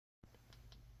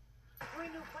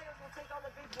new players will take on the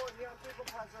big board here on People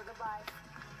Puzzler. Goodbye.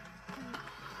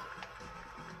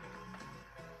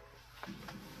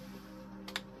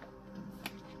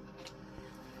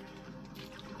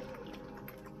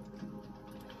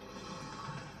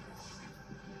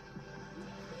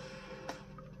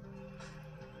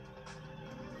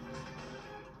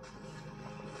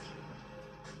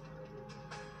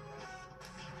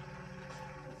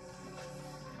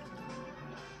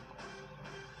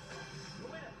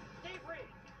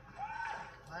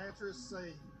 Answer is C.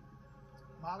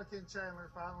 Monica and Chandler,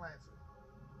 final answer.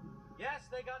 Yes,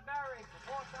 they got married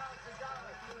for $4,000.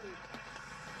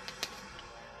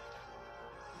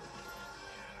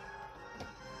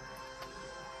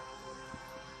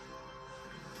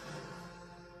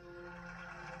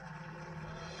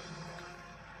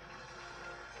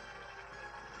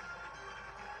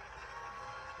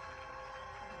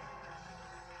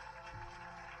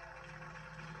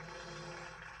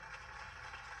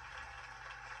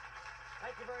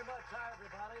 Thank you very much. Hi,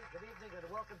 everybody. Good evening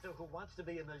and welcome to Who Wants to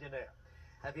Be a Millionaire.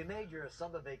 Have you made your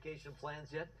summer vacation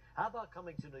plans yet? How about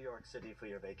coming to New York City for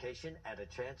your vacation and a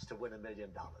chance to win $1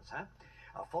 million, huh?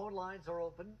 Our phone lines are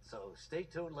open, so stay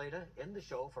tuned later in the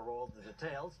show for all the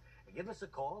details. Give us a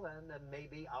call and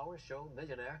maybe our show,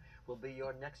 Millionaire, will be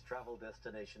your next travel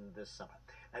destination this summer.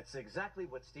 That's exactly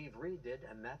what Steve Reed did,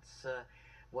 and that's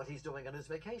what he's doing on his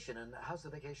vacation. And how's the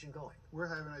vacation going? We're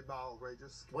having a ball,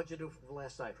 Regis. What'd you do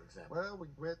last night, for example? Well, we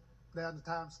went down to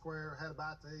Times Square, had a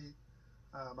bite to eat.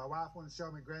 My wife wanted to show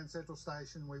me Grand Central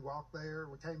Station. We walked there.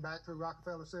 We came back through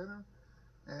Rockefeller Center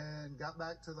and got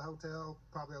back to the hotel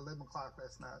probably 11 o'clock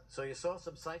last night. So you saw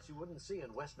some sights you wouldn't see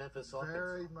in West Memphis, Arkansas.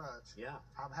 Very much. Yeah.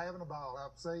 I'm having a ball.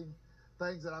 I've seen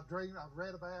things that I've dreamed, I've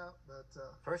read about, but...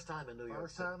 first time in New York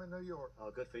First time in New York.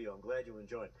 Oh, good for you. I'm glad you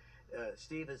enjoyed.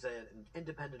 Steve is an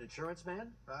independent insurance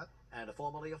man. Right. And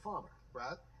formerly a farmer.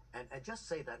 Right. And just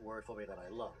say that word for me that I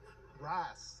love.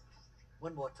 Rice.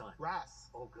 One more time.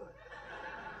 Rice. Oh, good.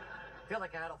 I feel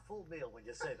like I had a full meal when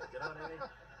you say that. You know what I mean?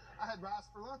 I had rice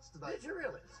for lunch today. Did you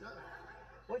really? Sure.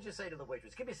 What'd you say to the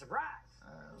waitress? Give me some rice.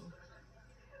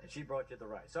 And she brought you the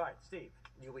rice. All right, Steve,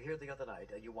 you were here the other night.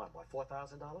 You won, what,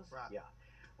 $4,000? Right. Yeah.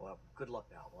 Well, good luck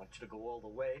now. I want you to go all the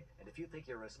way. And if you think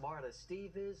you're as smart as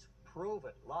Steve is, prove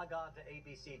it. Log on to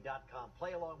abc.com.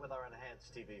 Play along with our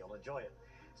enhanced TV. You'll enjoy it.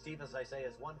 Steve, as I say,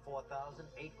 has won $4,000,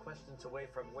 8 questions away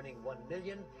from winning $1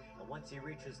 million. And once he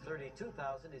reaches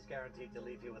 $32,000, he's guaranteed to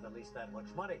leave you with at least that much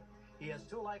money. He has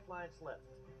 2 lifelines left,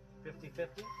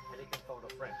 50-50, and he can phone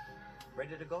a friend.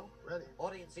 Ready to go? Ready.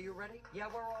 Audience, are you ready? Yeah,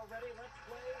 we're all ready. Let's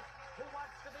play Who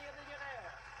Wants to Be a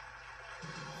Millionaire?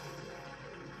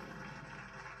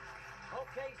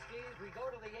 Okay, Steve, we go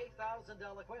to the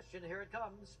 $8,000 question. Here it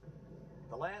comes.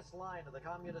 The last line of the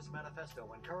Communist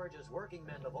Manifesto encourages working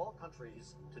men of all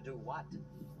countries to do what?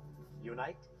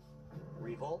 Unite,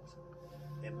 revolt,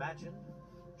 imagine,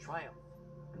 triumph.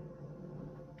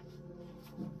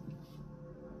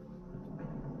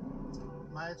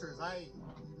 My answer is A,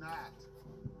 unite.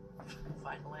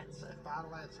 Final answer.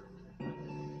 Final answer.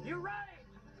 You're right!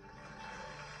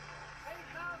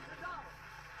 $8,000.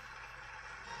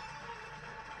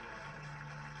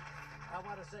 I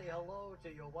want to say hello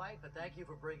to your wife, and thank you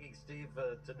for bringing Steve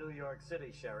to New York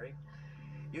City, Sherry.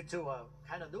 You two are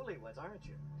kind of newlyweds, aren't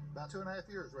you? About 2.5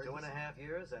 years, Regis. 2.5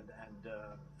 years, and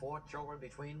 4 children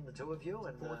between the two of you,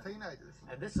 and 4 teenagers.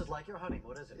 And this is like your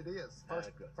honeymoon, isn't it? It is.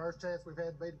 Good. First chance we've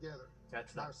had to be together.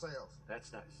 That's nice. Ourselves.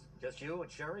 That's nice. Just you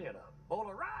and Sherry and a bowl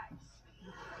of rice.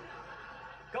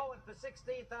 Going for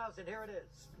 $16,000. Here it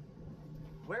is.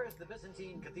 Where is the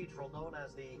Byzantine cathedral known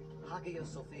as the Hagia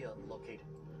Sophia located?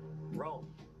 Rome,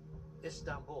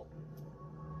 Istanbul,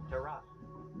 Tehran,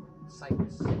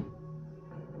 Cyprus. I'm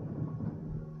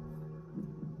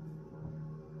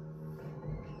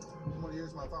going to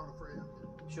use my phone a friend.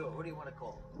 Sure, who do you want to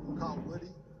call? We'll call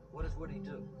Woody. What does Woody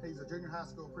do? He's a junior high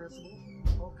school principal.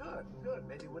 Oh, good, good.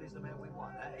 Maybe Woody's the man we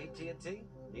want. AT&T?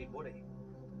 Need Woody.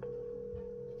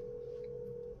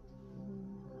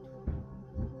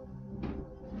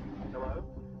 Hello?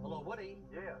 Hello, Woody.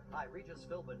 Yeah. Hi, Regis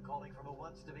Philbin calling from Who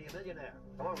Wants to Be a Millionaire.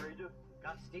 Hello, Regis.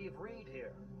 Got Steve Reed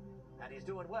here, and he's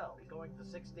doing well. He's going for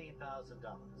 $16,000.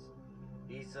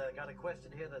 He's got a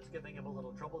question here that's giving him a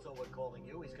little trouble, so we're calling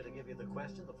you. He's going to give you the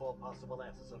question, the 4 possible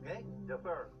answers, okay? Yes,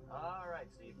 sir. All right,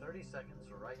 Steve, 30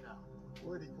 seconds right now.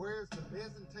 Woody, where's the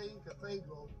Byzantine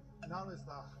cathedral known as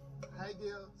the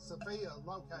Hagia Sophia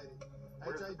located?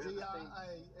 Hagiasophia.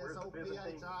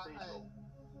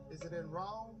 Is it in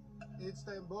Rome,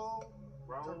 Istanbul,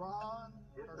 Tehran,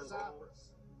 or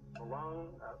Cyprus? Milan,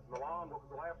 what was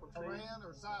the last one? Tehran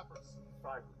or Cyprus?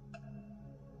 Cyprus.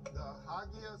 The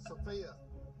Hagia Sophia.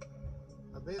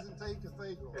 Byzantine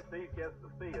cathedral. It's East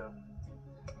Sophia.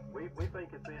 We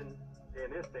think it's in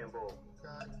Istanbul.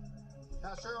 Okay.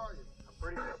 How sure are you? I'm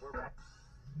pretty sure we're back.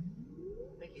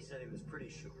 I think he said he was pretty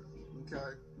sure.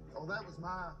 Okay. Well, that was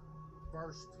my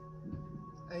first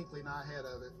inkling I had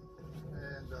of it.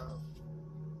 And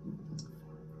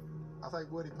I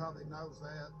think Woody probably knows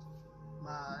that.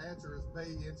 My answer is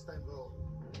B, Istanbul.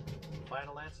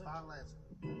 Final answer? Final answer.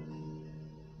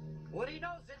 Woody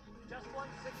knows it. Just won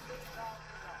 $16,000.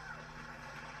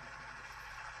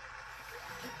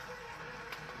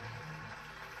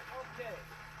 Okay.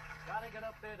 Gotta get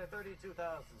up there to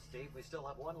 32,000, Steve. We still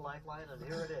have one lifeline, and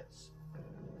here it is.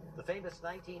 The famous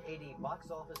 1980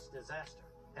 box office disaster,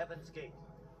 Heaven's Gate,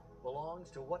 belongs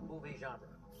to what movie genre?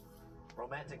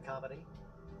 Romantic comedy,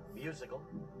 musical,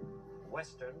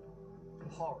 western,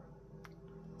 horror.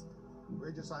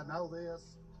 Regis, I know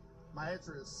this. My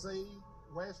answer is C,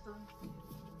 Western.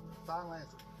 Final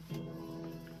answer.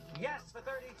 Yes, for $32,000.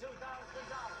 Way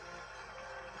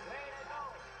to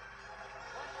go.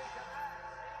 When we come back,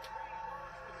 Steve Green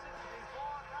goes for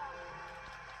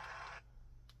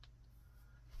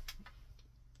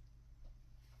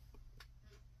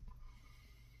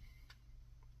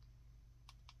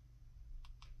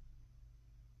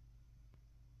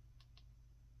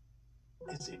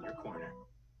 $64,000. It's in your corner.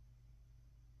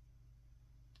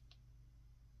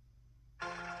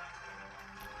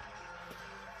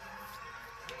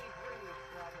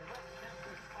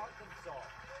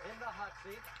 In the hot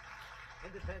seat,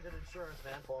 independent insurance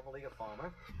man, formerly a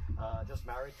farmer, just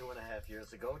married 2.5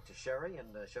 years ago to Sherry.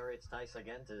 And Sherry, it's nice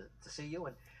again to see you.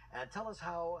 And tell us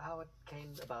how it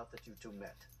came about that you two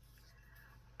met.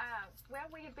 Well,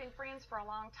 we had been friends for a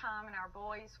long time, and our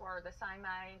boys were the same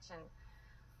age. And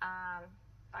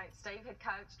Steve had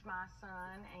coached my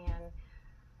son, and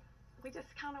we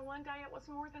just kind of, one day, it was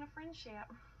more than a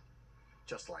friendship.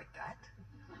 Just like that?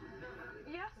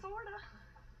 Yeah, sort of.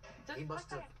 He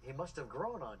must have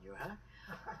grown on you, huh?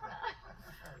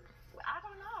 I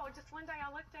don't know. Just one day I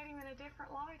looked at him in a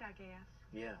different light, I guess.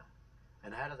 Yeah.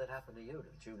 And how did that happen to you?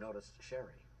 Did you notice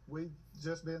Sherry? We've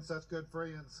just been such good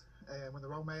friends, and when the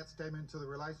romance came into the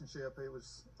relationship,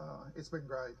 it's been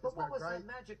great. But what was that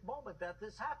magic moment that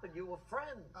this happened? You were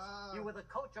friends. You were the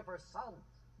coach of her son.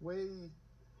 We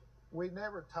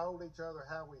never told each other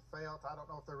how we felt. I don't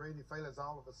know if there were any feelings.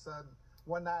 All of a sudden,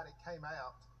 one night it came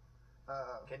out.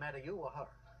 Came out of you or her?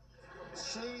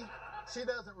 She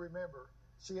doesn't remember.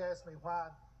 She asked me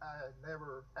why I had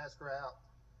never asked her out,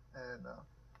 and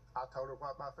I told her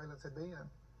what my feelings had been.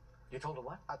 You told her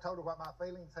what? I told her what my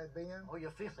feelings had been. Oh,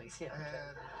 your feelings, yeah.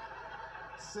 And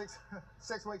six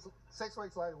weeks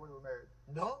later, we were married.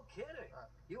 No kidding.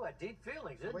 You had deep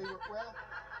feelings, didn't you?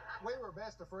 We were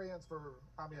best of friends for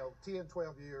 10,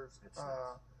 12 years. Nice.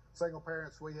 Single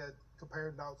parents, we had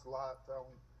compared notes a lot on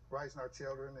raising our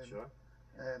children, and sure.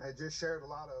 And had just shared a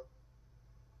lot of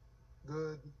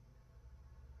good.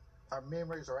 Our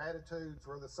memories, our attitudes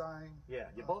were the same.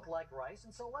 Yeah, you both like rice,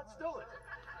 and so let's do it.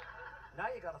 Now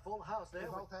you got a full house there. We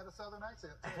both had a southern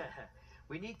accent.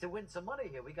 We need to win some money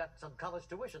here. We got some college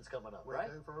tuitions coming up, right?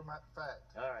 We do, for a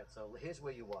fact. All right, so here's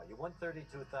where you are. You won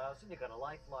 $32,000. You got a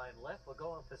lifeline left. We're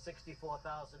going for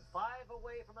 $64,000. 5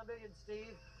 away from $1 million,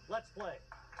 Steve. Let's play.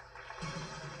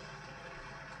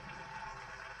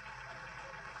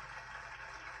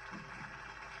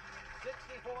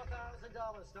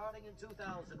 $64,000 starting in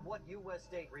 2000. What U.S.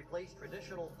 state replaced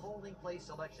traditional polling place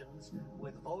elections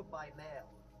with vote by mail?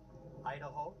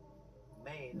 Idaho,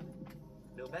 Maine,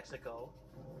 New Mexico,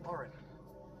 Oregon.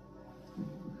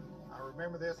 I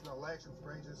remember this in elections,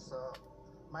 Regis.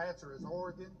 My answer is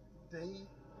Oregon. D.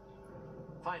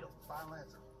 Final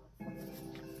answer.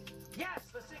 Yes,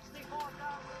 for $64,000.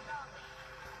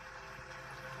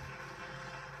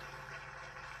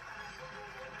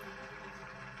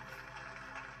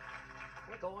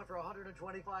 We're going for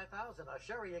 $125,000.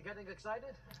 Sherry, you getting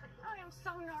excited? I am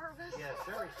so nervous. Yeah,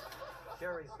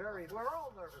 Sherry's very. We're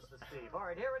all nervous for Steve. All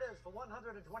right, here it is for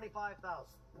 $125,000.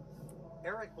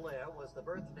 Eric Blair was the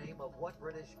birth name of what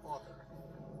British author?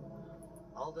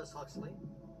 Aldous Huxley,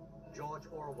 George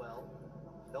Orwell,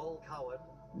 Noel Coward,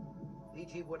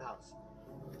 E.G. Woodhouse.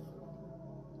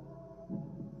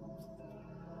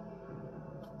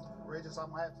 Regis, I'm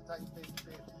going to have to take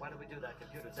 50-50. Why don't we do that,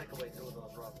 computer? Take away 2 of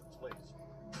those Roberts, please.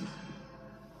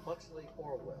 Huxley,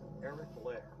 Orwell, Eric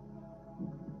Blair.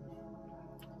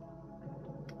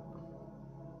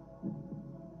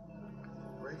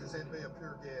 Regis, it'd be a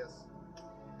pure guess.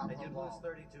 And you'd lose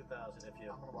 $32,000 if you.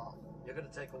 I'm going to walk. You're going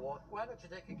to take a walk. Why don't you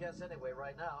take a guess anyway,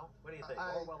 right now? What do you think,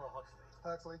 Orwell or Huxley?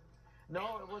 Huxley.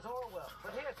 No, it was Orwell.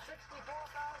 But here's $64,000,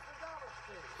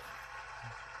 Steve.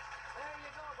 There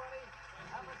you go, buddy.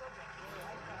 How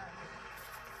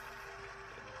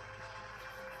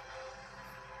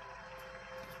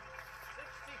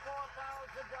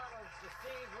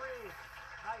Steve Reed.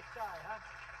 Nice guy, huh?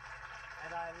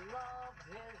 And I loved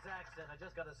his accent. I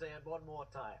just got to say it one more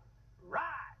time.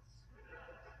 Rise!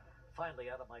 Finally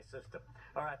out of my system.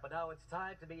 All right, but now it's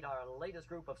time to meet our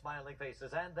latest group of smiling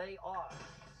faces, and they are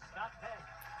Scott Penn,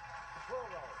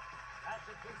 Truro,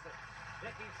 Massachusetts,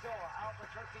 Vicky Shaw,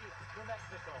 Albuquerque, New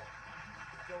Mexico,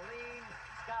 Jolene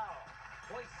Scow,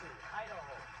 Boise,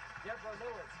 Idaho, Deborah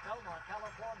Lewis, Belmont,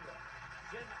 California,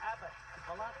 Jim Abbott,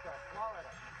 Palatka,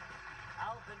 Florida,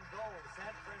 Alvin Gold,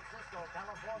 San Francisco,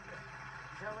 California,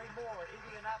 Terry Moore,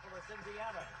 Indianapolis,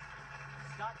 Indiana,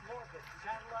 Scott Morgan,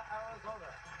 Chandler, Arizona,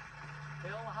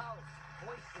 Bill House,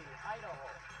 Boise, Idaho,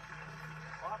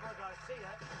 Barbara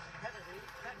Garcia, Kennedy,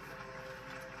 Texas.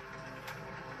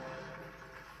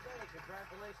 Okay,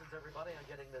 congratulations, everybody, on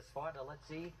getting this far. Now, let's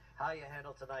see how you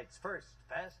handle tonight's first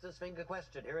fastest finger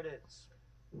question. Here it is.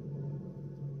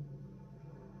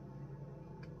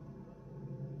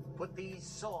 Put these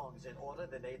songs in order.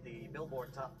 They made the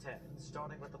Billboard Top 10,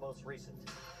 starting with the most recent.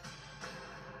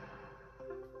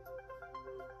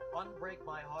 Unbreak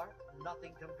My Heart,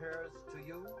 Nothing Compares to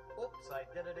You. Oops, I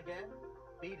did it again.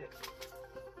 Beat It.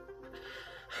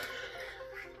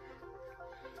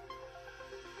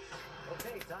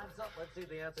 Okay, time's up. Let's see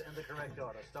the answer in the correct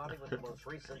order. Starting with the most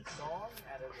recent song,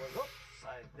 and it was, oops,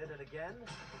 I did it again.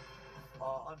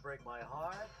 Unbreak My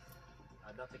Heart,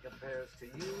 Nothing Compares to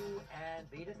You, and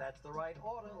Beat It. That's the right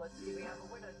order. Let's see, we have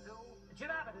a winner, too. Jim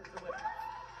Abbott is the winner.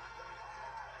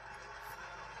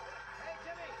 Hey,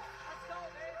 Jimmy, let's go,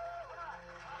 babe. Come on.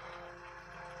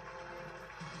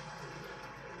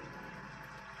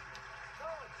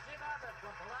 So, it's Jim Abbott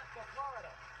from Palatka,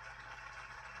 Florida.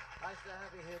 Nice to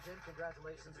have you here, Jim.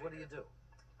 Congratulations. What do you do?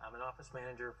 I'm an office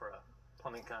manager for a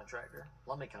plumbing contractor.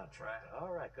 Plumbing contractor. Right.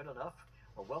 All right, good enough.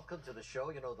 Well, welcome to the show.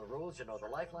 You know the rules, you know the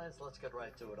lifelines. Let's get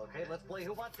right to it, okay? Let's play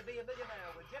Who Wants to Be a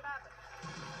Millionaire with Jim Abbott.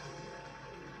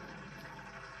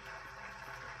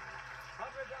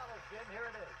 $100, Jim. Here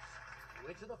it is.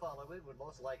 Which of the following would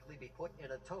most likely be put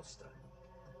in a toaster?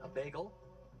 A bagel,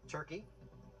 turkey,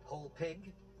 whole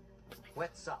pig,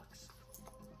 wet socks.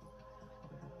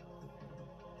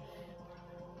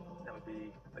 That would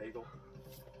be bagel.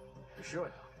 You sure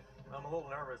now? I'm a little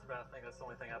nervous, but I think that's the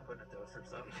only thing I put in a toaster,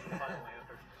 so final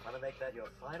answer. Want to make that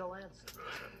your final answer?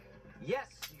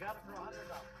 Yes, you got it for $100.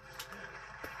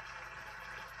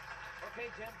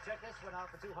 Okay, Jim, check this one out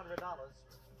for $200.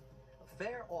 A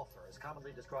fair offer is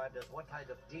commonly described as what kind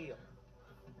of deal?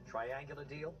 Triangular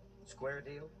deal, square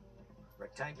deal,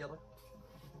 rectangular,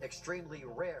 extremely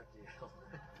rare deal.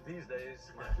 These days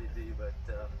might be D, but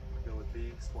we'll go with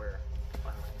B, square.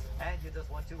 Final answer. And you just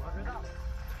won $200.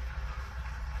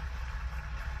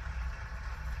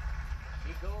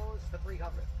 He goes for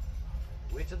 $300.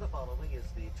 Which of the following is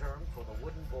the term for the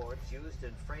wooden boards used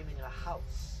in framing a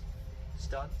house?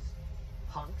 Studs,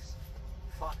 hunks,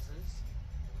 foxes,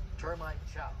 termite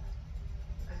chow.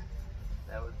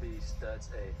 That would be studs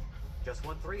A. Just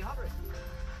won $300. $500.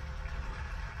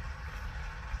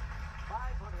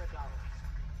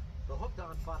 The Hooked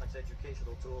on Phonics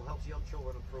educational tool helps young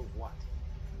children improve what?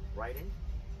 Writing,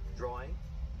 drawing,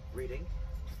 reading,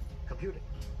 computing.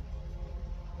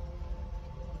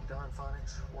 Don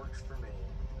Phonics works for me.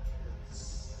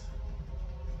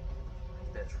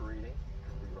 That's reading,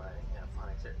 could be writing. Yeah,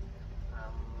 phonics here.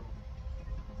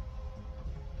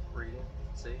 Reading,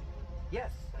 see?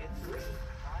 Yes, it's reading.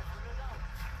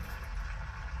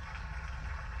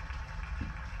 $500.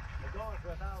 We're going for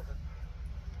 $1,000.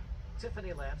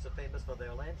 Tiffany lamps are famous for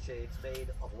their lampshades made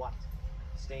of what?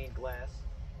 Stained glass,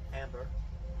 amber,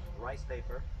 rice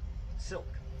paper, silk.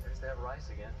 There's that rice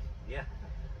again. Yeah.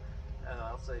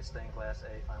 I'll say stained glass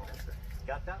A, final answer.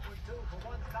 Got that one too for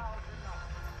 $1,000.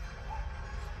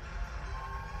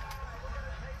 We're going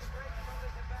to take a break and when we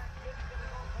come back, Jim's going to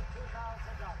go for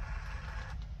 $2,000.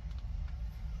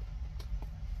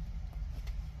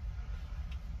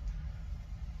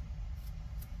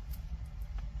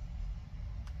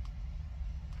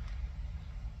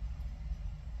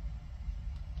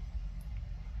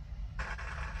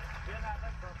 Jim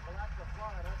Abbott from Palatka,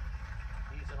 Florida.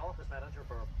 He's an office manager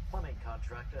for a plumbing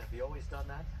contractor. Have you always done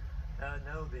that?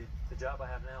 No, the job I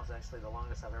have now is actually the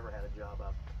longest I've ever had a job.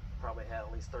 I've probably had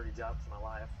at least 30 jobs in my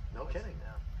life. No kidding.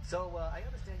 Yeah. So I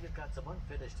understand you've got some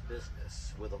unfinished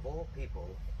business with, of all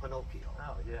people, Pinocchio.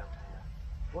 Oh, yeah.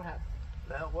 What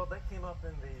happened? Well, that came up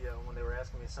in the when they were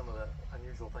asking me some of the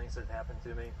unusual things that had happened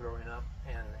to me growing up,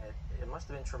 and it must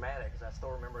have been traumatic, because I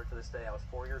still remember it to this day. I was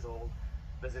 4 years old,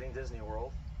 visiting Disney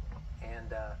World,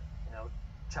 and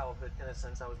childhood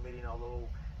innocence. I was meeting all the little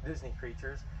Disney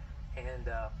creatures, and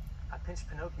I pinched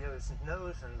Pinocchio's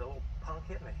nose, and the little punk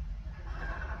hit me.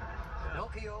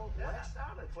 Pinocchio, Yeah, West,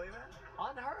 believe that?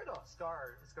 unheard of. It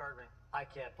scarred me. I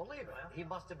can't believe it. Yeah. It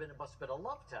must have been a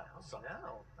love town or something.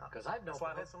 No. Because I've known That's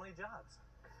why I had so many jobs.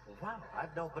 Wow,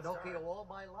 I've known Pinocchio Scarred. all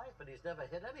my life, and he's never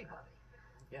hit anybody.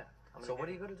 Yeah. I'm So gonna what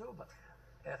are get you going to do about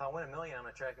it? If I win $1 million, I'm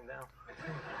going to track him down.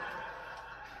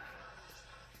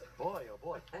 Boy, oh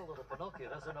boy, poor little Pinocchio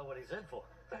doesn't know what he's in for.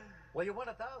 Well, you won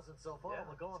 1,000 so far. Yeah,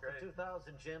 We're going that's for great.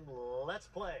 2,000, Jim. Let's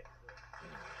play.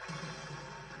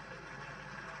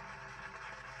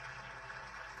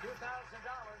 $2,000.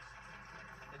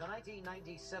 In the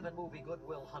 1997 movie Good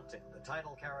Will Hunting, the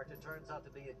title character turns out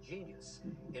to be a genius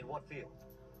in what field?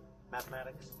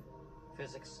 Mathematics,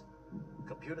 physics,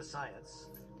 computer science,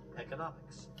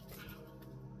 economics.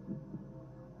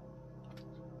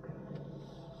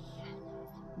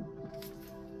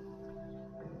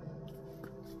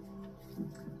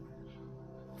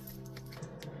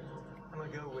 I'm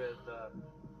going to go with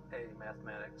A,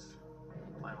 mathematics.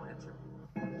 Final answer.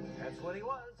 That's what he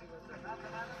was. He was a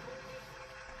mathematical genius.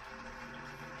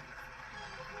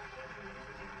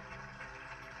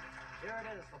 Here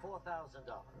it is for $4,000.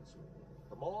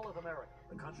 The Mall of America,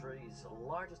 the country's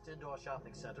largest indoor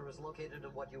shopping center, is located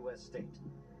in what U.S. state?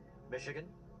 Michigan,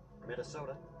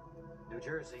 Minnesota, New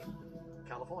Jersey,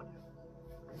 California.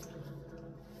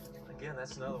 Again,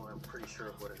 that's another one I'm pretty sure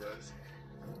of what it is.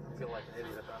 I feel like an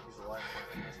idiot if I don't use a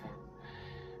lifeline in this one.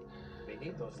 We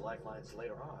need those lifelines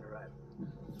later on. You're right.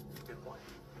 Good point.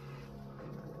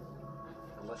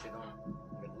 Unless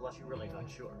you're really not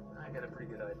sure. I got a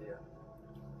pretty good idea.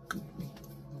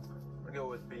 We'll go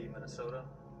with B, Minnesota.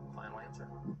 Final answer.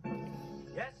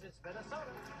 Yes, it's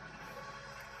Minnesota.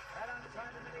 Right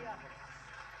outside of Minneapolis.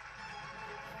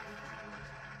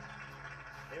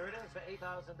 Here it is for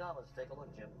 $8,000. Take a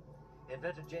look, Jim.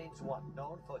 Inventor James Watt,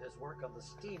 known for his work on the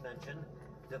steam engine,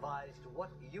 devised what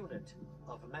unit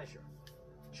of measure?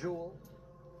 Joule,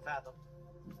 fathom,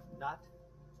 knot,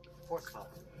 horsepower.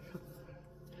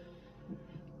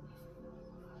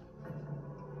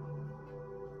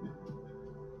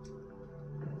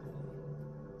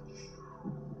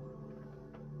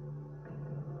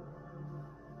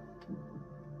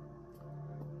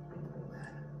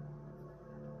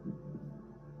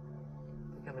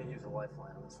 I think I'm going to use a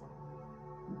lifeline on this one.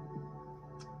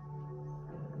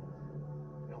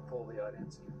 Don't pull the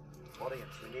audience. Audience,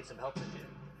 we need some help with you.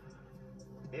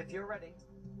 If you're ready,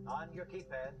 on your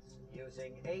keypads,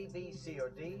 using A, B, C, or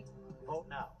D, vote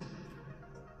now.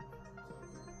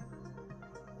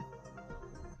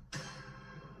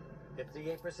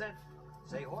 %,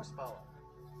 say horsepower.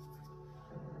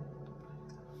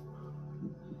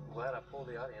 Glad I pulled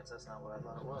the audience. That's not what I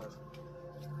thought it was.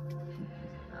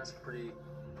 That's a pretty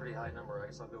high number. I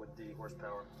guess I'll go with D,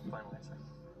 horsepower. Final answer.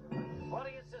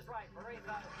 Audience is right for $8,000.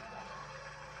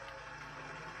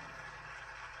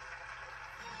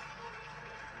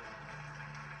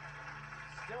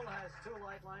 Still has 2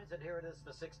 lifelines, and here it is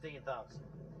for $16,000.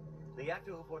 The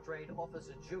actor who portrayed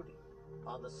Officer Judy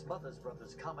on the Smothers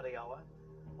Brothers Comedy Hour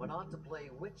went on to play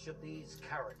which of these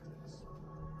characters?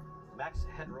 Max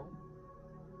Headroom,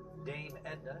 Dame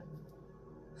Edna,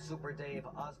 Super Dave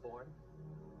Osborne,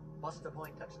 Buster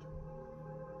Poindexter.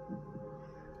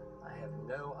 I have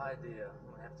no idea. I'm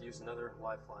going to have to use another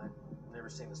lifeline. Never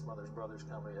seen the Smothers Brothers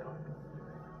Comedy Hour.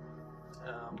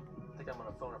 I think I'm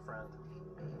going to phone a friend.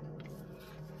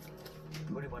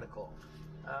 Who do you want to call?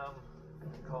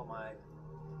 Call my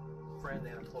friend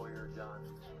and employer, John.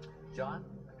 John,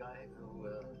 a guy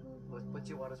who puts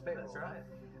you on his payroll. That's right.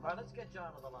 All right, let's get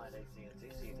John on the line, AT&T,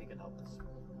 see if he can help us.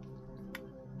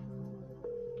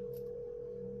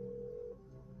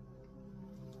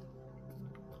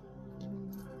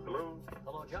 Hello?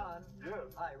 Hello, John.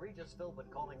 Yes, Hi, Regis Philbin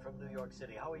calling from New York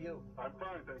City. How are you? I'm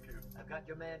fine, thank you. I've got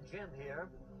your man Jim here,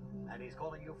 and he's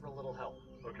calling you for a little help.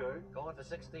 Okay, Going for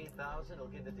 $16,000. He'll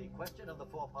give you the question and the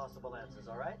 4 possible answers,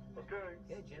 all right? okay.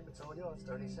 Okay, Jim, it's all yours.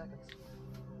 30 seconds.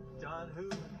 John, who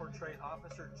portrayed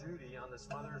Officer Judy on the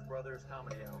Smothers Brothers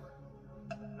Comedy Hour?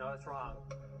 No, that's wrong.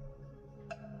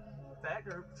 The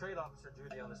actor who portrayed Officer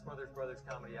Judy on the Smothers Brothers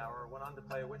Comedy Hour went on to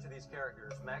play which of these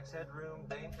characters? Max Headroom,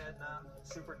 Dame Edna,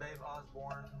 Super Dave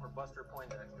Osborne, or Buster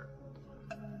Poindexter?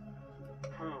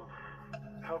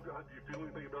 How do you feel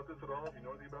anything about this at all? Do you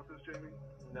know anything about this, Jamie?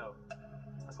 No.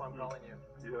 That's why I'm calling you.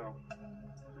 Yeah.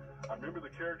 I remember the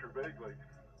character vaguely.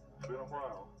 It's been a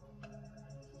while.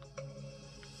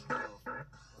 Well,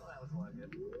 that was what I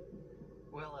did.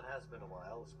 Well, it has been a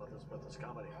while. Smothers Brothers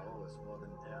Comedy Hour was more than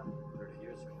 30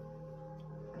 years ago.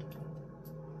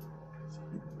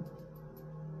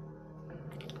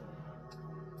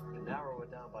 You can narrow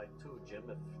it down by 2, Jim,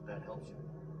 if that helps you.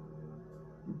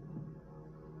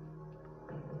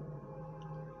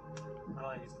 I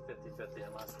I used the 50-50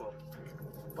 on last 12.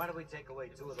 Why don't we take away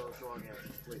 2 of those wrong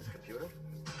answers, please, computer?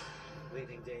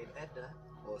 Leaving Dave Edna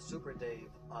or Super Dave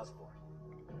Osborne?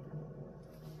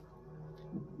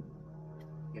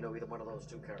 You know either one of those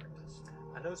 2 characters.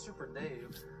 I know Super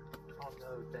Dave. I don't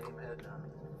know Dame Edna.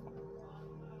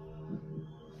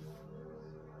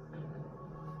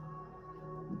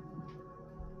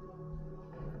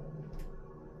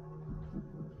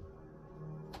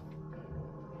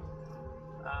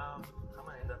 I'm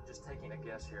going to end up just taking a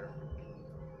guess here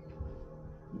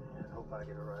and hope I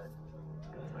get it right.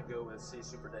 I'm going to go with C,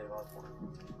 Super Dave Osborne.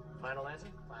 Final answer?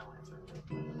 Final answer.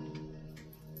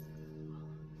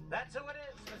 That's who it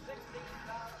is, the $16,000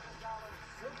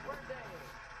 Super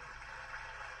Dave.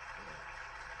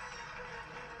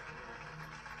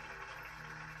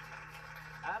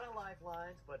 Out of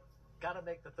lifelines, but gotta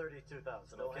make the 32,000,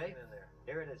 Still okay? hanging in there.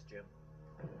 Here it is, Jim.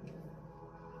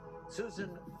 Susan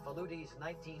Faludi's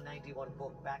 1991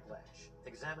 book, Backlash,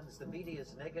 examines the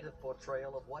media's negative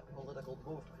portrayal of what political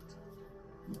movement?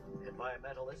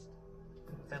 Environmentalist,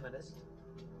 feminist,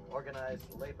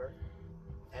 organized labor,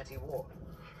 anti-war.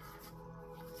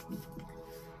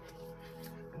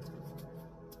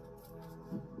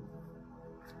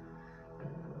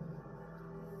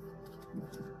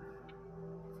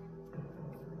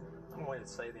 I'm going to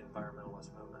say the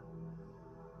environmentalist movement.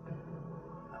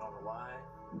 I don't know why.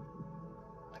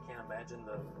 I can't imagine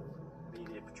the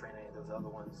media portraying any of those other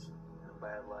ones in a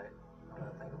bad light. I'm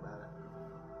going to think about it.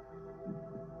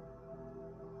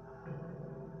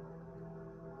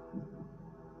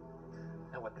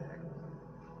 And what the heck?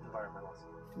 Environmentalism.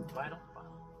 Final?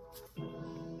 Final.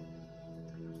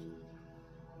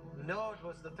 No, it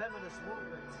was the feminist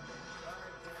movement.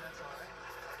 Sorry, Jim, that's all right.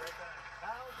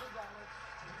 $1,000.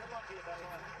 Good luck to you, buddy.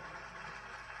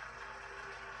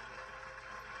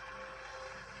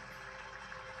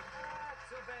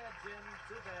 Too bad, Jim.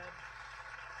 Too bad.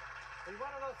 You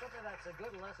want to know something that's a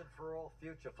good lesson for all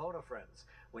future photo friends?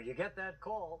 When you get that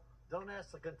call, don't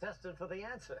ask the contestant for the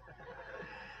answer.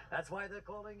 That's why they're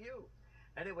calling you.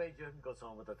 Anyway, Jim goes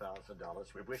home with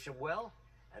 $1,000. We wish him well.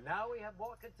 And now we have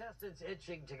more contestants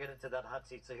itching to get into that hot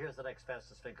seat. So here's the next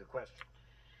fastest finger question.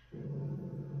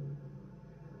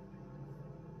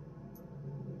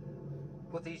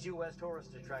 Put these U.S.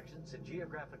 tourist attractions in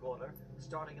geographic order,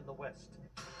 starting in the west.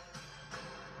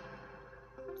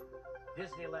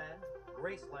 Disneyland,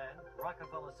 Graceland,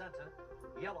 Rockefeller Center,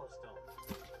 Yellowstone.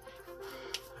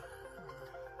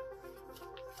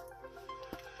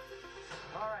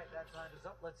 All right, that time is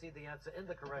up. Let's see the answer in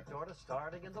the correct order,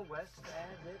 starting in the west,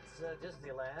 and it's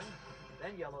Disneyland,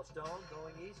 then Yellowstone,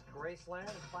 going east, Graceland,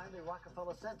 and finally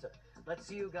Rockefeller Center. Let's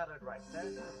see who got it right.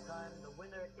 This time, the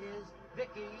winner is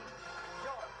Vicky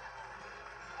George.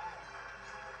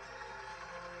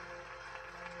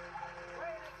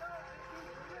 Way to go, Vicky.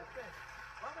 Terrific.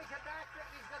 When we come back,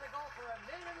 Vicky's going to go for $1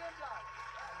 million.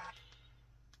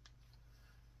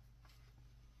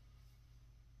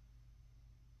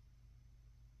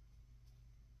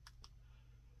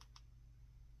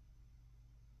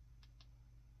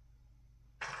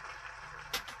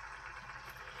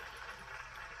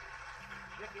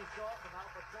 Vicki Shaw from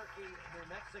Albuquerque, New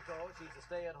Mexico. She's a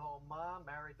stay-at-home mom,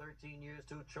 married 13 years,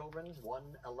 2 children, 1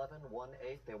 11, 1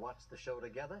 8. They watch the show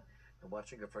together. Been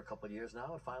watching her for a couple of years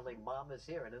now, and finally, Mom is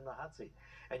here and in the hot seat.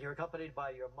 And you're accompanied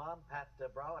by your mom, Pat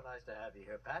Brower. Nice to have you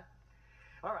here, Pat.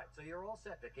 All right, so you're all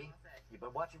set, Vicki. All set. You've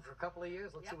been watching for a couple of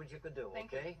years. Let's see what you can do,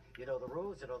 Thank okay? You know the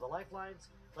rules, you know the lifelines.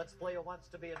 Let's play Who Wants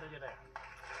to Be a Millionaire.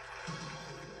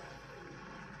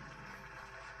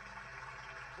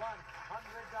 $100.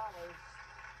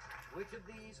 Which of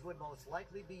these would most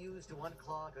likely be used to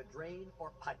unclog a drain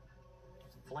or pipe?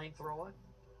 Flamethrower,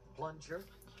 plunger,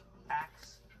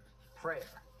 axe, prayer.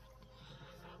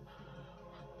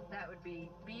 That would be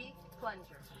B,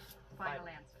 plunger. Final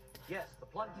Right. answer. Yes, the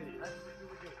plunger. That's what you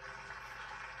would use.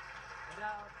 And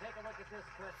now take a look at this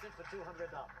question for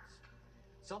 $200.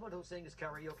 Someone who sings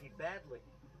karaoke badly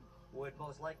would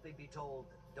most likely be told,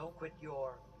 don't quit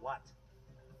your what?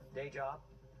 Day job,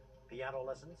 piano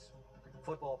lessons,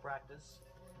 football practice,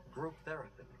 group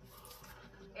therapy.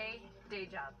 A, day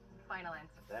job. Final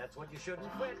answer. That's what you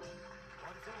shouldn't quit.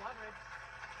 1-200.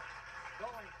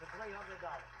 Going for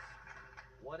 $300.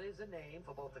 What is a name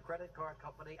for both the credit card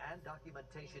company and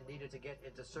documentation needed to get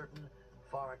into certain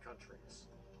foreign countries?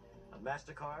 A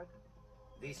MasterCard,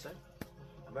 Visa,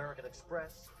 American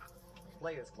Express,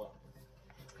 Players Club.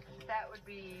 That would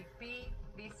be B,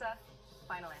 Visa.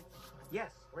 Final answer.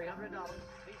 Yes, $300.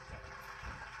 Visa.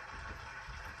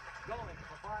 Going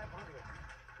for $500.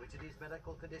 Which of these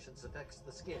medical conditions affects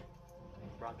the skin?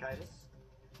 Bronchitis,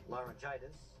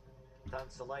 laryngitis,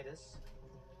 tonsillitis,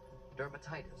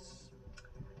 Dermatitis.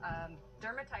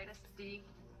 Dermatitis, D,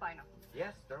 final.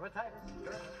 Yes, dermatitis.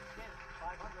 Skin,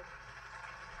 500.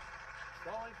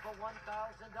 Going for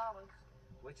 $1,000.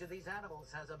 Which of these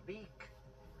animals has a beak?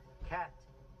 Cat,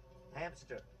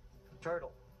 hamster,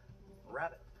 turtle,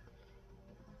 rabbit.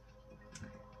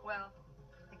 Well,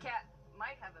 the cat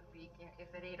might have a beak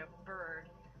if it ate a bird,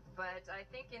 but I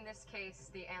think in this case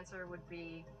the answer would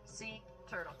be C,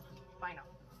 turtle. Final.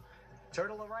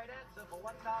 Turtle, the right answer for $1,000.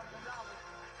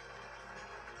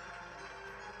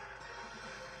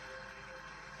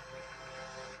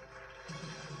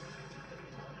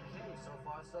 Okay, so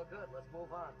far so good. Let's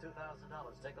move on. $2,000.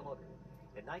 Take a look.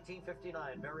 In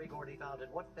 1959, Berry Gordy founded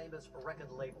what famous record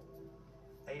label?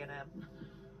 A&M,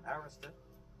 Arista,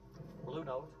 Blue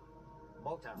Note,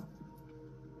 Motown.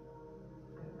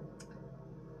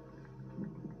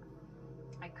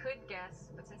 I could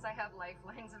guess, but since I have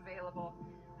lifelines available,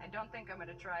 I don't think I'm going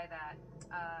to try that.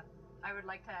 I would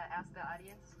like to ask the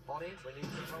audience. Audience, we need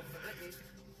some help for Vicky.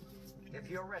 If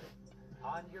you're ready,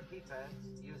 on your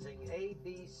keypads, using A,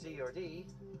 B, C, or D,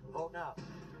 vote now.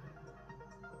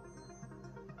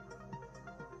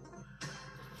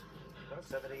 Well,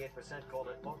 78% called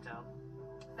it Motown.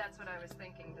 That's what I was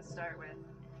thinking to start with.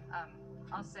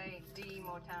 I'll say D,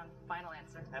 Motown, final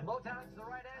answer. And Motown's the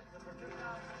right answer for $2,000.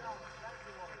 Thank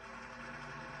you, audience.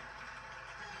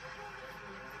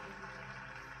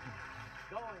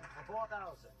 Going for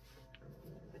 $4,000.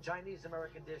 The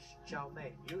Chinese-American dish chow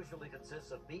mein usually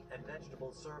consists of meat and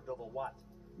vegetables served over what?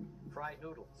 Fried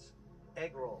noodles,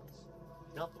 egg rolls,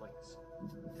 dumplings,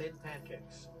 thin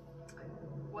pancakes.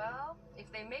 Well,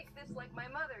 if they make this like my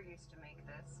mother used to make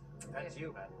this. That's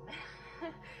you, man.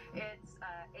 It's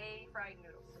A, fried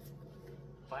noodles.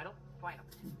 Final? Final.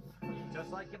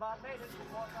 Just like your mom made it for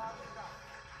 $4,000.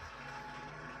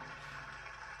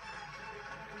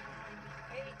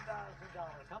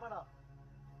 $8,000 coming up.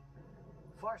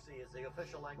 Farsi is the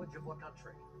official language of what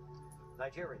country?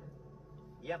 Nigeria,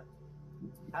 Yemen,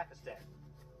 Pakistan,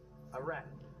 Iran.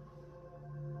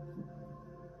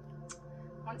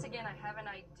 Once again, I have an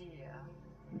idea.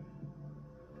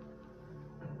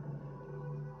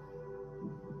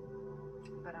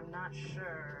 But I'm not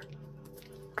sure.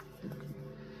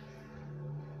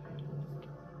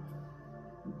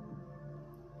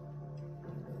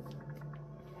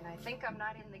 And I think I'm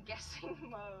not in the guessing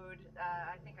mode.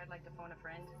 I think I'd like to phone a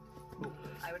friend. Who?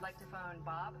 I would like to phone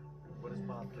Bob. What does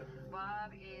Bob do?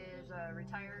 Bob is a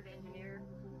retired engineer,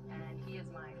 and he is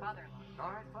my father-in-law.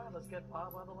 All right, fine. Let's get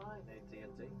Bob on the line,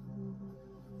 AT&T.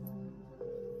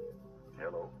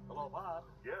 Hello. Hello, Bob.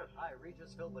 Yes. Hi,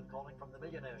 Regis Philbin calling from the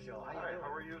Millionaire Show. How you Hi, doing?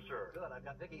 how are you, sir? Good. I've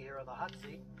got Vicky here on the hot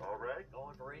seat. All right.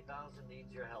 Going for 8,000.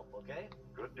 Needs your help, okay?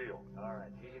 Good deal. All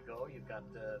right, here you go. You've got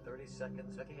 30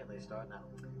 seconds, Vicky, and they start now.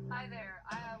 Hi there.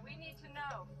 We need to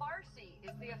know, Farsi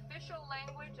is the official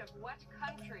language of what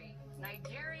country?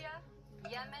 Nigeria,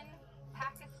 Yemen,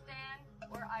 Pakistan,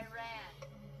 or Iran?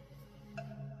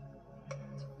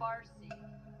 It's Farsi.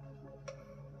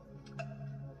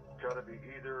 Gotta be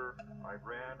either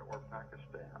Iran or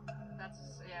Pakistan.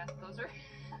 Yeah, those are...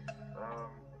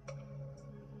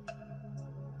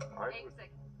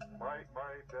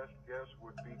 My best guess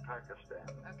would be Pakistan.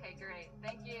 Okay, great.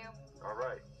 Thank you. All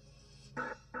right.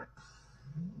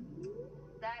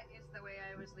 That is the way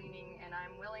I was leaning, and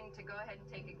I'm willing to go ahead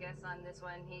and take a guess on this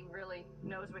one. He really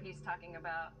knows what he's talking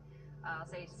about. I'll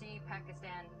say C,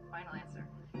 Pakistan, final answer.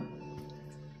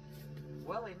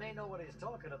 Well, he may know what he's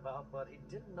talking about, but he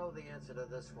didn't know the answer to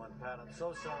this one, Pat. I'm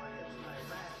so sorry. It's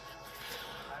Iran.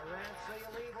 Iran, so you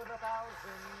leave with 1,000.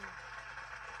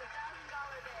 It's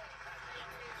 $1,000 day.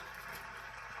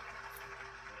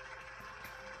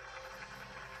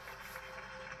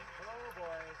 Oh,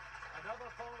 boy. Another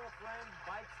phone a friend,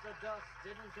 bites the dust,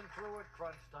 didn't come through at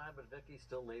crunch time, but Vicky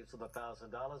still leaves with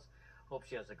 $1,000. Hope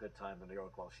she has a good time in New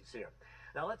York while she's here.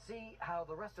 Now, let's see how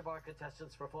the rest of our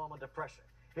contestants perform under pressure.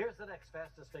 Here's the next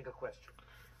fastest finger question.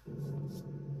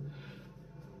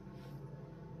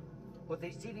 Put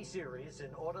these TV series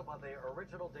in order by their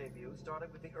original debut,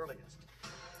 starting with the earliest.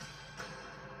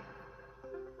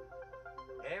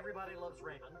 Everybody Loves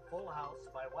Raymond, Full House,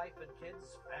 My Wife and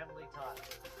Kids, Family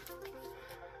Ties.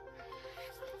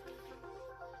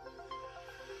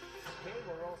 Okay,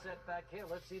 we're all set back here.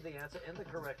 Let's see the answer in the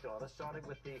correct order, starting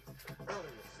with the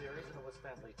earliest series, and it was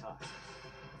Family Ties.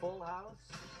 Full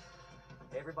House,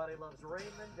 Everybody Loves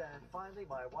Raymond, and finally,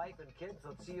 My Wife and Kids.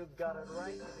 Let's see who got it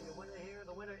right. The winner here,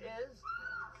 the winner is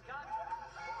Scott.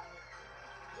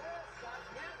 Yes, Scott.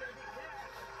 Yeah, baby. Yeah.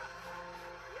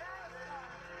 Yes,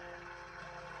 Scott.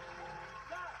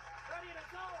 Scott, ready to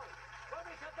go. When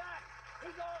we come back,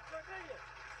 he's on for $1 million.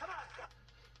 Come on, Scott.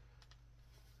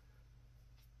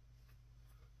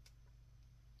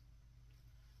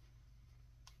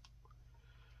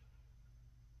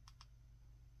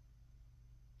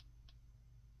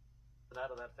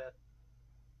 out of that fest.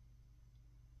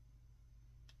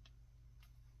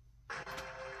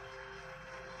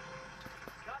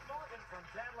 Scott Morgan from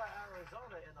Chandler,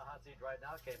 Arizona, in the hot seat right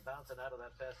now, came bouncing out of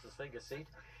that fastest finger seat,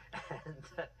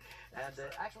 and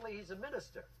actually he's a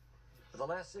minister for the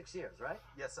last 6 years, right?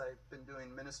 Yes, I've been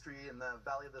doing ministry in the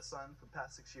Valley of the Sun for the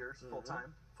past 6 years, full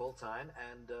time. Full time,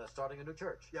 and starting a new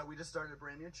church. Yeah, we just started a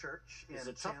brand new church in Is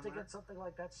it Chandler. tough to get something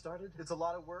like that started? It's a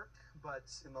lot of work, but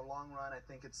in the long run, I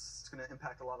think it's going to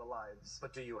impact a lot of lives.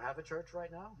 But do you have a church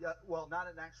right now? Yeah, well, not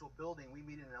an actual building. We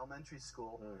meet in an elementary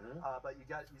school, but you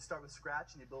start with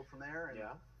scratch and you build from there, and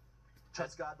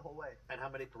trust God the whole way. And how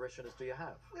many parishioners do you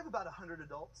have? We have about 100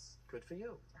 adults. Good for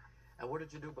you. And what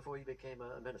did you do before you became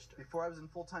a minister? Before I was in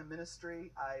full-time ministry,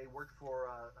 I worked for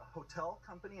a hotel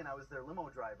company, and I was their limo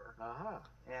driver.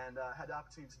 And had the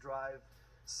opportunity to drive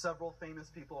several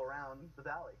famous people around the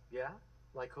valley. Yeah?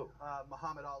 Like who?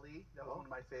 Muhammad Ali, that was one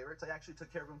of my favorites. I actually took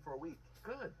care of him for a week.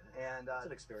 Good. And that's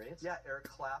an experience. Yeah, Eric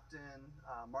Clapton,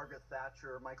 Margaret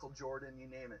Thatcher, Michael Jordan, you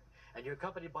name it. And you're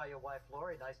accompanied by your wife,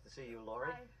 Lori. Nice to see you,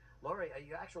 Lori. Hi. Lori,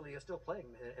 you're still playing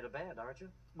in a band, aren't you?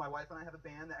 My wife and I have a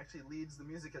band that actually leads the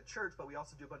music at church, but we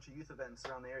also do a bunch of youth events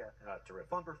around the area.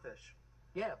 Terrific. Bumperfish.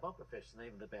 Yeah, Bumperfish is the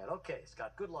name of the band. Okay,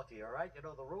 Scott, good luck to you, all right? You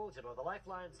know the rules, you know the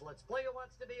lifelines. Let's play Who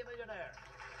Wants to Be a Millionaire.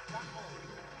 Scott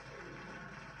Morgan.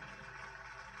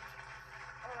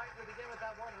 All right, we begin with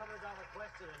that $100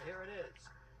 question, and here it is.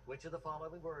 Which of the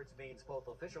following words means both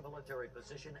official military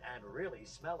position and really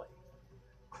smelly?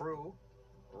 Crew,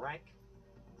 rank,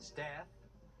 staff,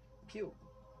 pew.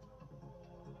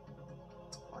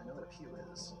 Oh, I know what a pew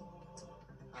is.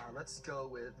 Let's go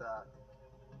with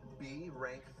B,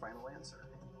 rank, final answer.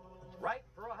 Right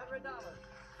for $100.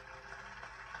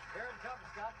 Here it comes,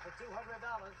 Scott, for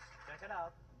 $200. Check it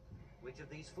out. Which of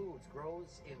these foods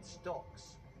grows in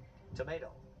stalks?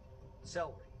 Tomato,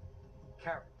 celery,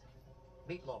 carrot,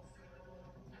 meatloaf.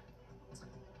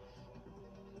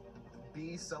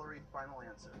 B, celery, final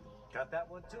answer. Got that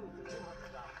one too for $200.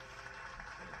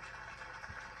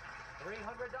 $300.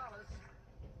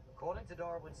 According to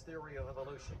Darwin's theory of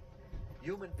evolution,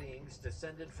 human beings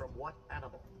descended from what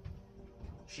animal?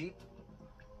 Sheep,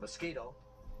 mosquito,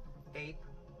 ape,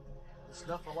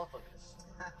 snuffleupagus.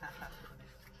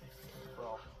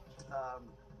 Well,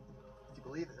 if you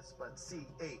believe this, but C,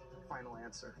 ape, final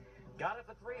answer. Got it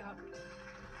for $300.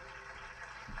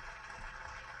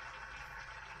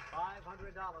 $500.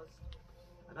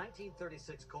 A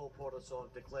 1936 Cole Porter song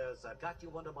declares, I've got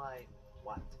you under my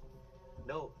what?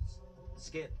 Nose,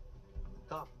 skin,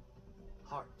 thumb,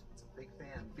 heart. Big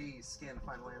fan. B, skin,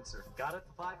 final answer. Got it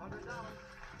for $500.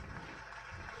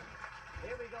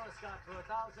 Here we go, Scott, for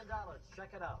 $1,000.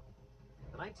 Check it out.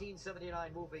 The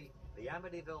 1979 movie, The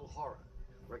Amityville Horror,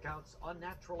 recounts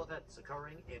unnatural events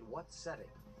occurring in what setting?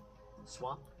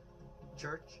 Swamp,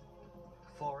 church,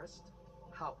 forest,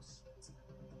 house.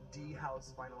 D,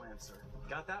 house, final answer.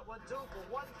 Got that one too for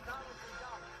 $1,000.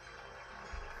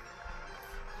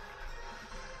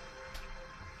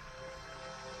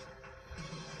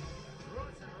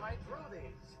 Cruising right through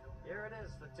these. Here it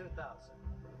is for $2,000.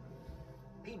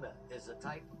 Pima is a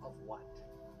type of what?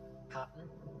 Cotton,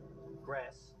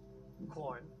 grass,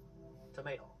 corn,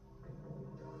 tomato.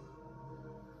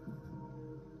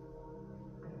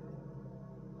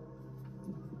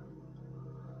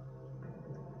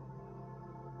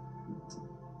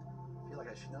 I feel like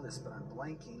I should know this, but I'm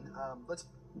blanking. Let's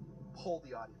poll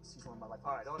the audience. He's one of my life.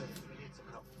 All right, audience, we need some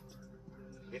help.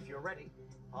 If you're ready,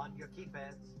 on your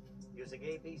keypads, using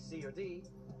A, B, C, or D,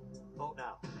 vote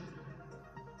now.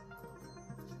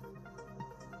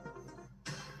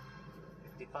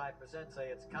 55% say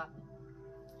it's cotton.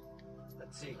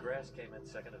 Let's see, grass came in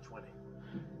second at 20.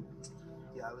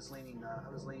 Yeah, I was leaning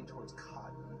towards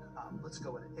cotton. Let's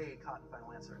go with A, cotton,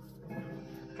 final answer.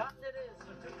 Cotton it is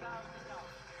for $2,000.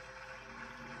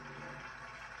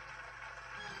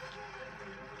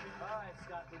 All right,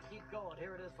 Scott, we keep going.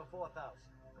 Here it is for $4,000.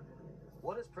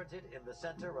 What is printed in the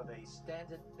center of a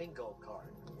standard bingo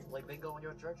card? You play bingo in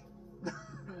your church?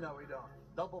 No, we don't.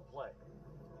 Double play.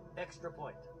 Extra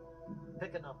point.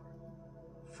 Pick a number.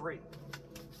 Free.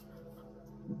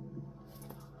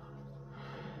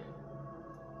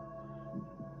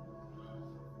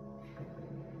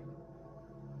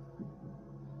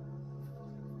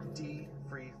 D,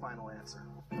 free, final answer.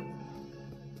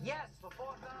 Yes, for $4,000.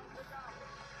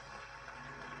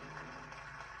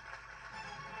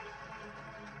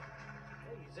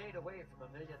 Hey, he's 8 away from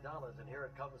 $1 million, and here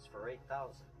it comes for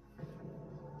 $8,000.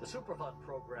 The Superfund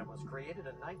program was created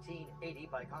in 1980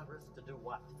 by Congress to do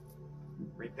what?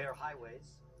 Repair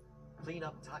highways, clean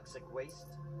up toxic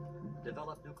waste,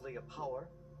 develop nuclear power,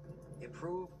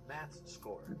 improve math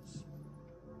scores?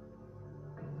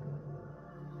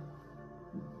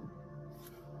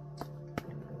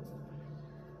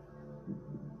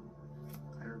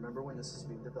 I remember when this is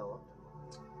being developed.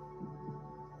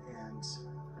 And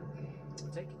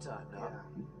take your time now.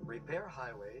 Yeah. Repair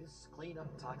highways, clean up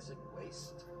toxic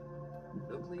waste,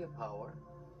 nuclear power,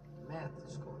 math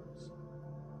scores.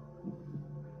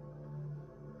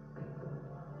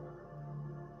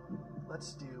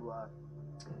 Let's do a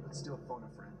phone a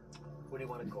friend. Who do you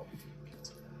want to call?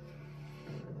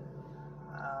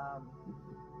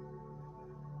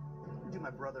 Do my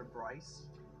brother Bryce.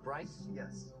 Bryce?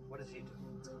 Yes. What does he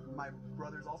do? My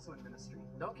brother's also in ministry.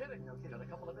 No kidding. No kidding. Got a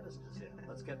couple of ministers here.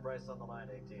 Let's get Bryce on the line,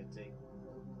 AT&T.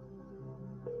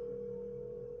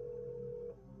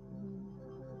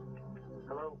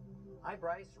 Hello. Hi,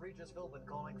 Bryce. Regis Philbin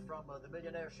calling from the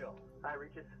Millionaire Show. Hi,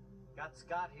 Regis. Got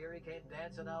Scott here. He came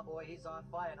dancing now, boy. He's on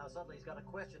fire. Now suddenly he's got a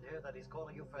question here that he's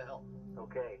calling you for help.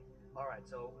 Okay. All right,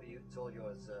 so it's all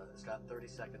yours, Scott. 30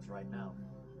 seconds right now.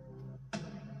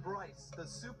 Bryce, the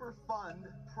Super Fund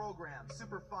program,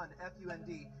 Super Fund,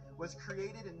 F-U-N-D, was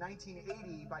created in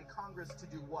 1980 by Congress to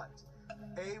do what?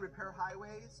 A, repair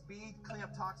highways, B, clean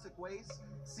up toxic waste,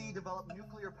 C, develop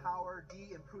nuclear power,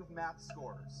 D, improve math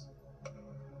scores.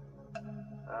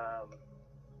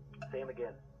 Say them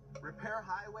again. Repair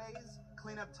highways,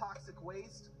 clean up toxic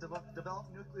waste, develop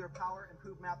nuclear power,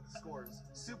 improve math scores.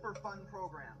 Super Fund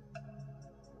program.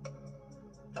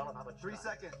 Tell him how much 3 time.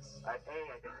 seconds. A.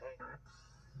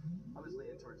 I was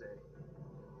leaning towards A.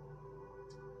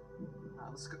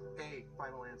 Let's go A,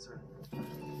 final answer.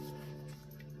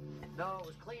 No, it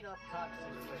was clean up toxic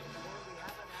waste. Boy, we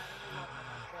haven't had any luck on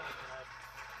that phone tonight.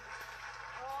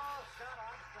 Oh, Scott,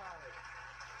 I'm sorry.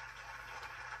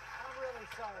 I'm really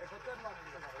sorry, but good luck to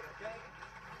you, buddy, okay?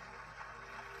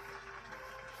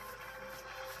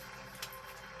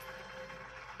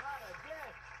 Not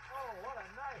again. Oh, what a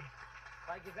night. If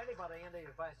I give anybody any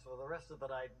advice for the rest of the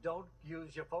night, don't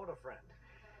use your phone a friend.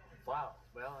 Wow.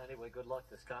 Well, anyway, good luck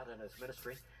to Scott and his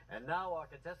ministry. And now our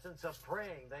contestants are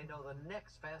praying they know the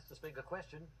next fastest finger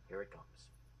question. Here it comes.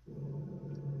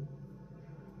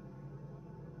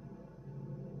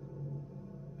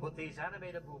 Put these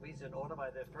animated movies in order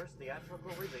by their first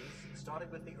theatrical release, starting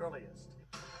with the earliest.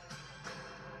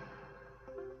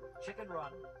 Chicken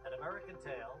Run, An American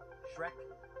Tail, Shrek,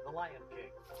 The Lion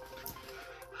King.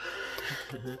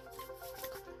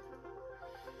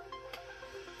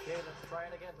 Okay, let's try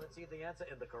it again. Let's see the answer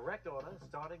in the correct order,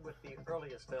 starting with the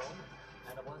earliest film,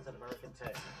 and it was An American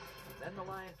Tail. Then The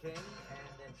Lion King,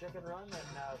 and then Chicken Run,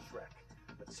 and now Shrek.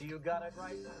 Let's see who got it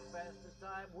right for the fastest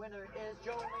time. Winner is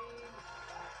Jolene.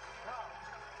 Oh.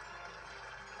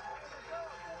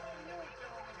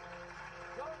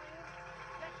 Jolene,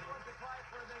 next one to try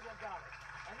for $1 million.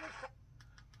 And this time,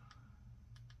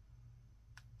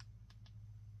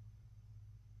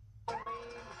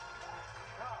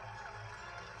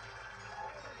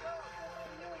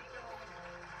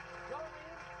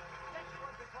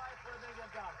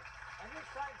 and this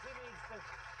time she needs this.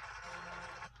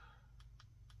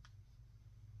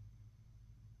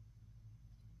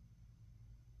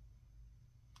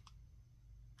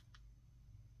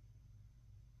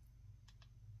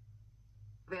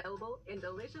 Available in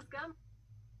delicious gum.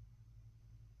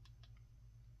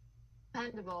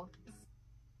 Dependable.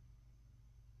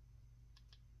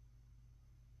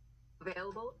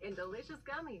 Available in delicious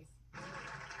gummies.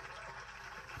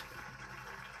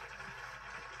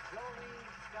 Jolene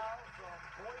Scow from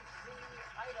Boise,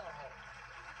 Idaho.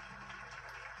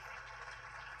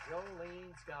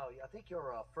 Jolene Scow, I think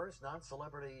you're our first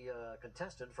non-celebrity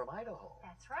contestant from Idaho.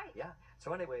 That's right. Yeah.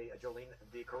 So anyway, Jolene,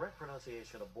 the correct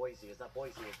pronunciation of Boise is not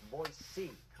Boise, it's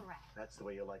Boise. Correct. That's the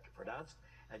way you like it pronounced.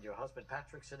 And your husband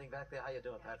Patrick sitting back there. How you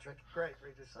doing, Patrick? Great,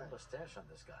 Regis. A mustache on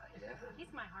this guy. Yeah.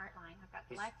 He's my heartline. I've got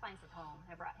the lifelines at home.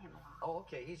 I brought him along. Oh,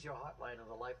 okay. He's your hotline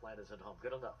and the lifeline is at home.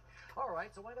 Good enough. All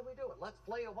right. So why don't we do it? Let's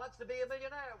play Who Wants to Be a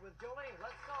Millionaire with Jolene.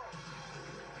 Let's go.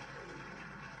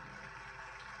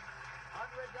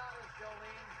 $100,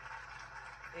 Jolene.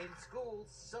 In school,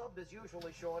 sub is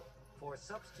usually short for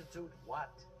substitute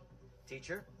what?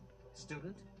 Teacher,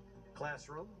 student,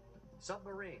 classroom,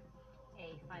 submarine.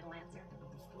 A final answer.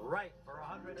 Right, for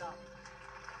 $100. Take a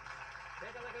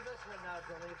look at this one now,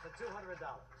 Jolene, for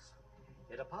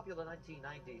 $200. In a popular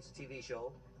 1990s TV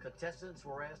show, contestants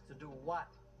were asked to do what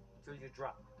till you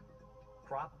drop?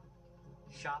 Prop,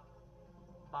 shop,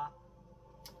 bop,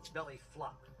 belly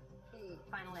flop. E,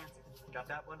 final answer. Got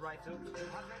that one right, too? 200.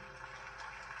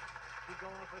 Keep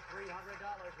going for $300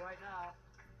 right now.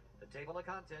 The table of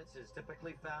contents is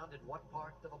typically found in what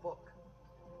part of a book?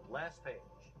 Last page,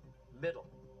 middle,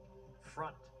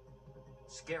 front,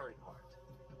 Scary part.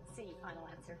 C, final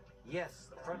answer. Yes,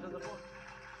 the front of the book.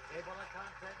 Table of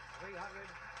contents, 300.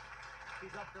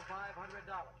 She's up to $500.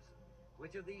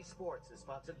 Which of these sports is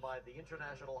sponsored by the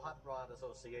International Hot Rod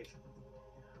Association?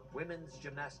 Women's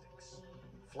gymnastics,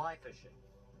 fly fishing,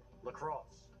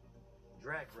 lacrosse,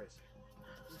 drag racing.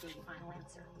 D, final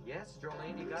answer. Yes,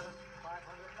 Jolene, you got it. $500.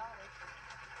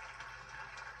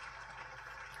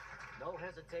 No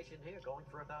hesitation here, going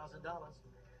for $1,000.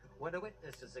 When a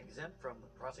witness is exempt from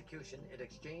prosecution in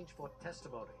exchange for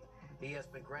testimony, he has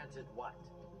been granted what?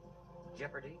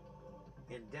 Jeopardy,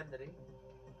 indemnity,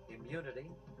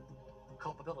 immunity,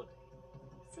 culpability.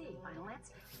 C, final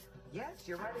answer. Yes,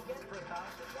 you're right again for $1,000.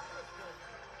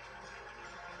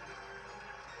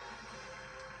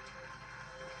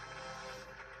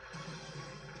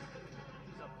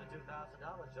 It's up to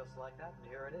 $2,000 just like that, and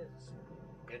here it is.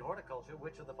 In horticulture,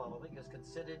 which of the following is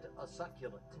considered a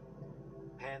succulent?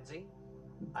 Pansy,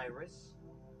 iris,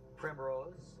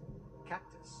 primrose,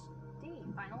 cactus. D,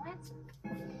 final answer.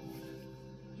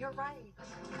 You're right.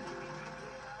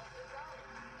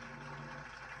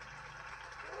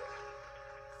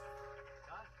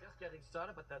 Gosh, just getting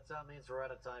started, but that means we're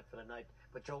out of time for tonight.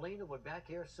 But Jolene will be back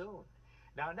here soon.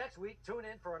 Now, next week, tune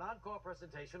in for an encore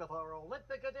presentation of our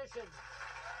Olympic edition.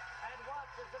 And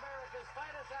watch as America's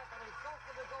finest athletes go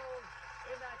for the gold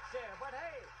in that chair. But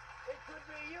hey, it could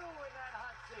be you in that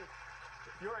hot seat.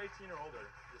 If you're 18 or older,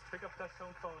 just pick up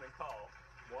Touchstone phone and call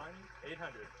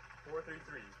 1-800-433-8321.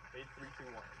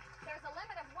 There's a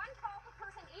limit of one call per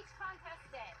person each contest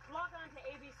day. Log on to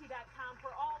abc.com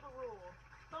for all the rules.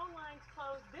 Phone lines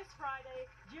close this Friday,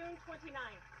 June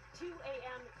 29th, 2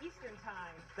 a.m. Eastern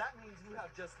Time. That means you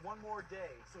have just one more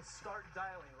day, so start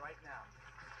dialing right now.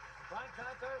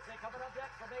 Primetime Thursday coming up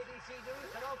next from ABC News,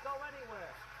 so don't go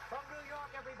anywhere. From New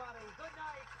York, everybody, good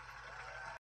night.